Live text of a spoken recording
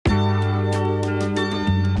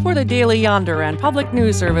For the Daily Yonder and Public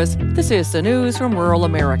News Service, this is the news from rural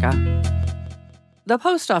America. The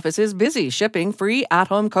post office is busy shipping free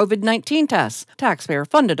at-home COVID-19 tests,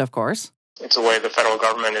 taxpayer-funded, of course. It's a way the federal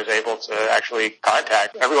government is able to actually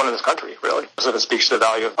contact everyone in this country, really. So it speaks to the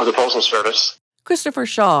value of the Postal Service. Christopher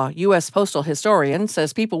Shaw, U.S. postal historian,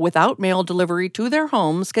 says people without mail delivery to their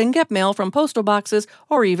homes can get mail from postal boxes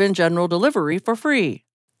or even general delivery for free.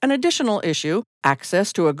 An additional issue,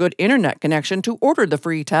 access to a good internet connection to order the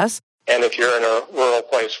free tests. And if you're in a rural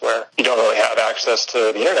place where you don't really have access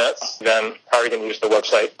to the internet, then how are you going to use the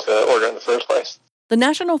website to order in the first place? The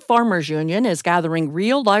National Farmers Union is gathering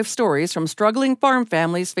real-life stories from struggling farm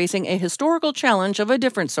families facing a historical challenge of a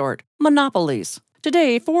different sort, monopolies.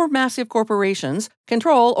 Today, 4 massive corporations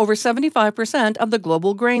control over 75% of the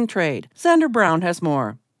global grain trade. Xander Brown has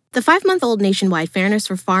more. The 5-month-old nationwide Fairness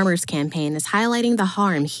for Farmers campaign is highlighting the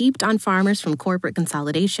harm heaped on farmers from corporate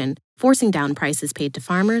consolidation, forcing down prices paid to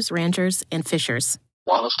farmers, ranchers, and fishers.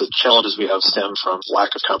 A lot of the challenges we have stem from lack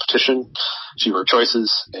of competition, fewer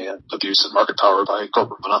choices, and abuse of market power by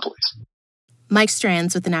corporate monopolies. Mike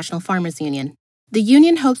Strands with the National Farmers Union. The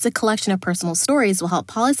union hopes a collection of personal stories will help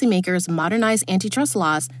policymakers modernize antitrust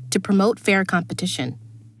laws to promote fair competition.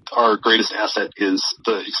 Our greatest asset is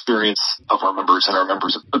the experience of our members and our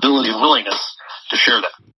members' ability and willingness to share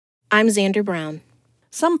that. I'm Xander Brown.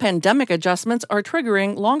 Some pandemic adjustments are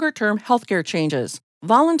triggering longer-term healthcare changes.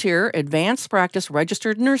 Volunteer advanced practice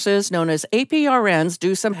registered nurses known as APRNs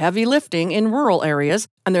do some heavy lifting in rural areas,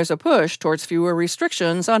 and there's a push towards fewer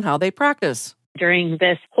restrictions on how they practice. During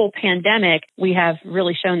this whole pandemic, we have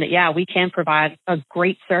really shown that, we can provide a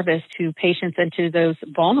great service to patients and to those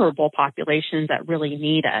vulnerable populations that really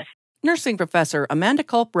need us. Nursing professor Amanda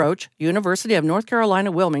Culp-Roach, University of North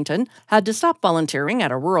Carolina, Wilmington, had to stop volunteering at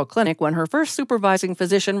a rural clinic when her first supervising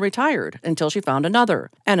physician retired until she found another.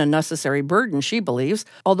 An unnecessary burden, she believes,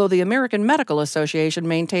 although the American Medical Association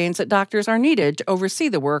maintains that doctors are needed to oversee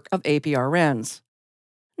the work of APRNs.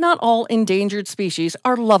 Not all endangered species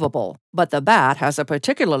are lovable, but the bat has a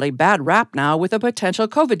particularly bad rap now with a potential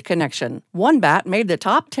COVID connection. One bat made the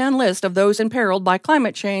top 10 list of those imperiled by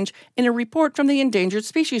climate change in a report from the Endangered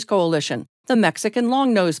Species Coalition, the Mexican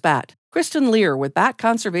long-nosed bat. Kristen Lear with Bat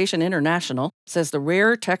Conservation International says the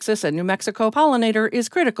rare Texas and New Mexico pollinator is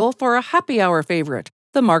critical for a happy hour favorite,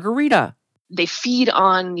 the margarita. They feed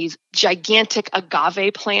on these gigantic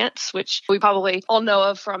agave plants, which we probably all know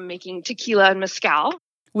of from making tequila and mezcal.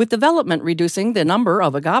 With development reducing the number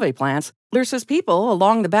of agave plants, Lear says people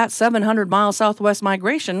along the bat's 700-mile southwest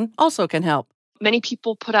migration also can help. Many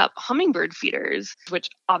people put up hummingbird feeders, which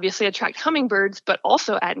obviously attract hummingbirds, but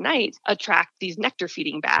also at night attract these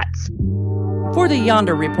nectar-feeding bats. For the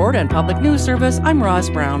Yonder Report and Public News Service, I'm Roz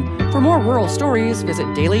Brown. For more rural stories, visit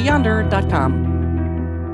dailyyonder.com.